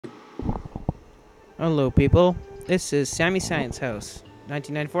Hello, people. This is Sammy Science House,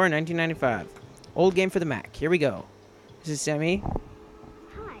 1994-1995. Old game for the Mac. Here we go. This is Sammy.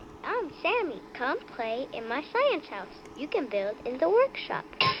 Hi, I'm Sammy. Come play in my science house. You can build in the workshop.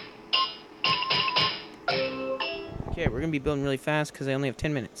 Okay, we're going to be building really fast because I only have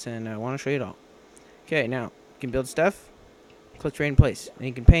 10 minutes and I want to show you it all. Okay, now, you can build stuff. Click right in place. And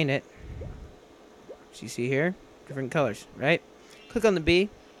you can paint it. As you see here, different colors, right? Click on the B.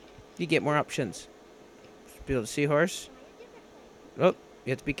 You get more options. Build a seahorse. Oh, you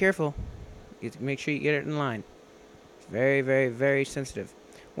have to be careful. You have to make sure you get it in line. It's very, very, very sensitive.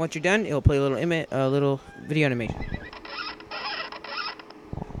 Once you're done, it'll play a little video animation.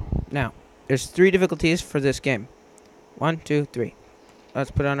 Now, there's 3 difficulties for this game. 1, 2, 3.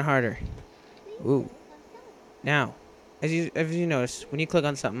 Let's put on a harder. Ooh. Now, as you notice, when you click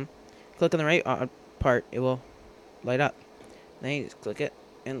on something, click on the right part, it will light up. Then you just click it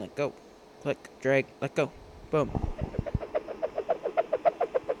and let go. Click, drag, let go. Boom.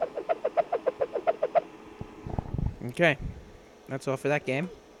 Okay, that's all for that game.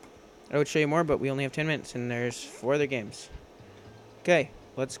 I would show you more, but we only have 10 minutes, and there's 4 other games. Okay,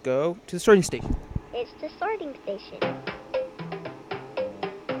 let's go to the sorting station. It's the sorting station.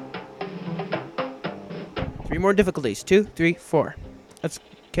 3 more difficulties. 2, 3, 4.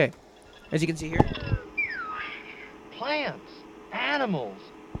 Okay. As you can see here. Plants, animals.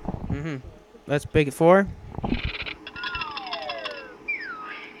 Let's make it 4.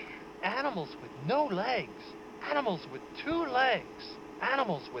 Animals with no legs. Animals with 2 legs.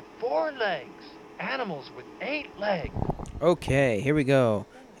 Animals with 4 legs. Animals with 8 legs. Okay, here we go.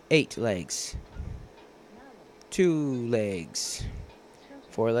 8 legs. 2 legs.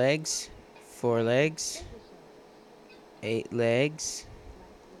 4 legs. 4 legs. 8 legs.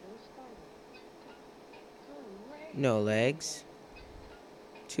 No legs.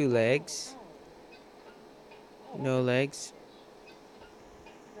 2 legs. No legs.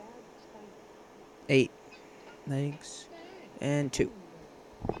 8 legs. And 2.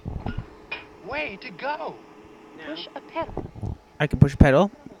 Way to go. Push a pedal. I can push a pedal,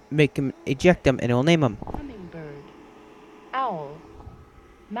 make him eject them, and it will name them. Hummingbird, owl,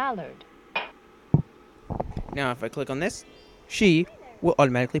 mallard. Now, if I click on this, she will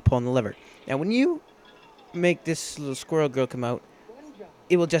automatically pull on the lever. Now, when you make this little squirrel girl come out,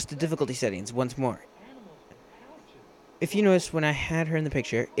 it will adjust the difficulty settings once more. If you notice, when I had her in the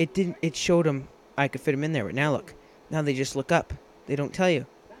picture, it showed them I could fit them in there. But now look, now they just look up. They don't tell you.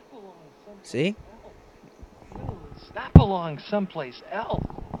 See? That belongs someplace else.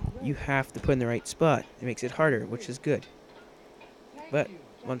 You have to put in the right spot. It makes it harder, which is good. But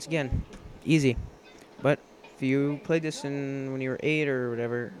once again, easy. But if you played this when you were 8 or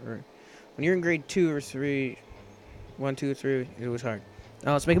whatever, or when you're in grade 2 or 3, 1, 2, 3, it was hard.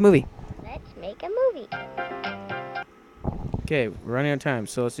 Now let's make a movie. Let's make a movie. Okay, we're running out of time,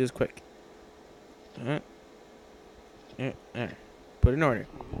 so let's do this quick. Put it in order.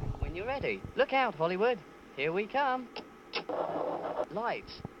 When you're ready, look out, Hollywood. Here we come.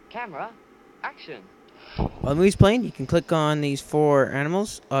 Lights, camera, action. While the movie's playing, you can click on these 4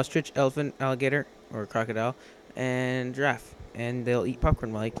 animals: ostrich, elephant, alligator, or crocodile, and giraffe. And they'll eat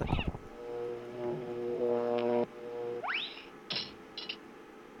popcorn while you click.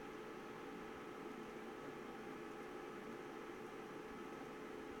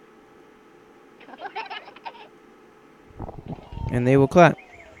 And they will clap.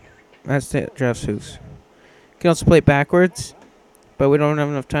 That's the giraffe's hooves. You can also play it backwards, but we don't have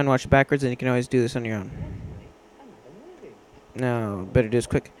enough time to watch it backwards, and you can always do this on your own. Now, better do this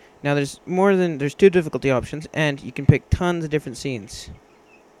quick. Now, there's 2 difficulty options, and you can pick tons of different scenes.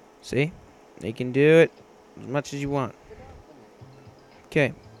 See? You can do it as much as you want.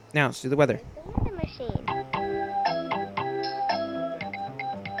 Okay, now let's do the weather. The weather machine.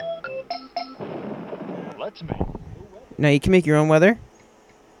 Let's make. Now, you can make your own weather.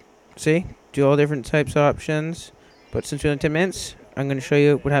 See? Do all different types of options. But since we only have 10 minutes, I'm going to show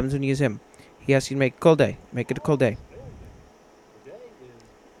you what happens when you use him. He asks you to make a cold day. Make it a cold day.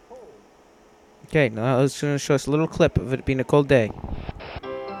 Okay, now it's going to show us a little clip of it being a cold day.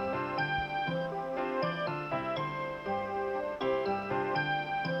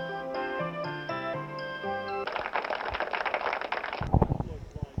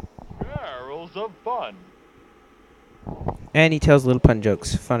 Barrels of fun. And he tells little pun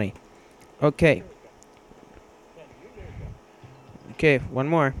jokes. Funny. Okay. Okay, one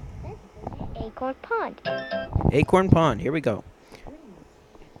more. Acorn Pond. Acorn Pond. Here we go.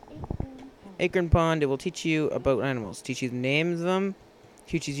 Acorn Pond, it will teach you about animals. Teach you the names of them.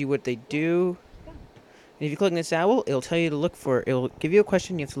 Teaches you what they do. And if you click on this owl, it'll tell you to look for, it'll give you a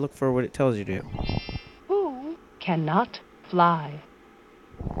question, you have to look for what it tells you to do. cannot fly.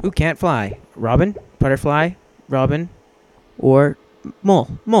 Who can't fly? Robin, butterfly, robin, or mole?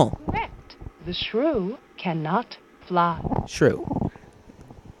 Mole. Correct. The shrew cannot fly. Shrew.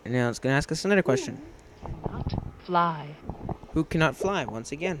 And now it's going to ask us another question. Cannot fly. Who cannot fly?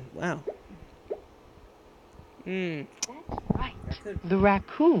 Once again. Wow. That's right. The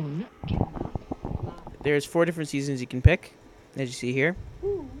raccoon cannot fly. There's 4 different seasons you can pick, as you see here.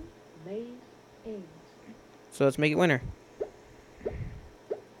 Who lays eggs? So let's make it winter.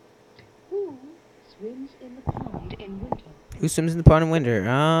 Who swims in the pond in winter? Who swims in the pond in winter?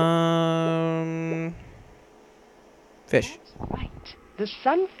 Fish. That's right. The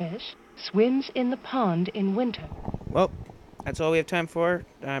sunfish swims in the pond in winter. Well, that's all we have time for.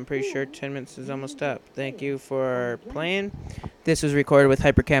 I'm pretty sure 10 minutes is almost up. Thank you for playing. This was recorded with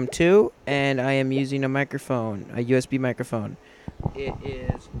Hypercam 2, and I am using a microphone, a USB microphone. It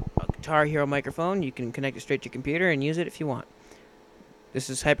is a Guitar Hero microphone. You can connect it straight to your computer and use it if you want. This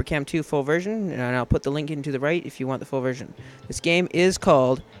is Hypercam 2 full version, and I'll put the link into the right if you want the full version. This game is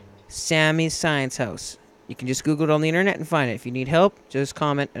called Sammy's Science House. You can just Google it on the internet and find it. If you need help, just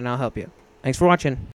comment and I'll help you. Thanks for watching.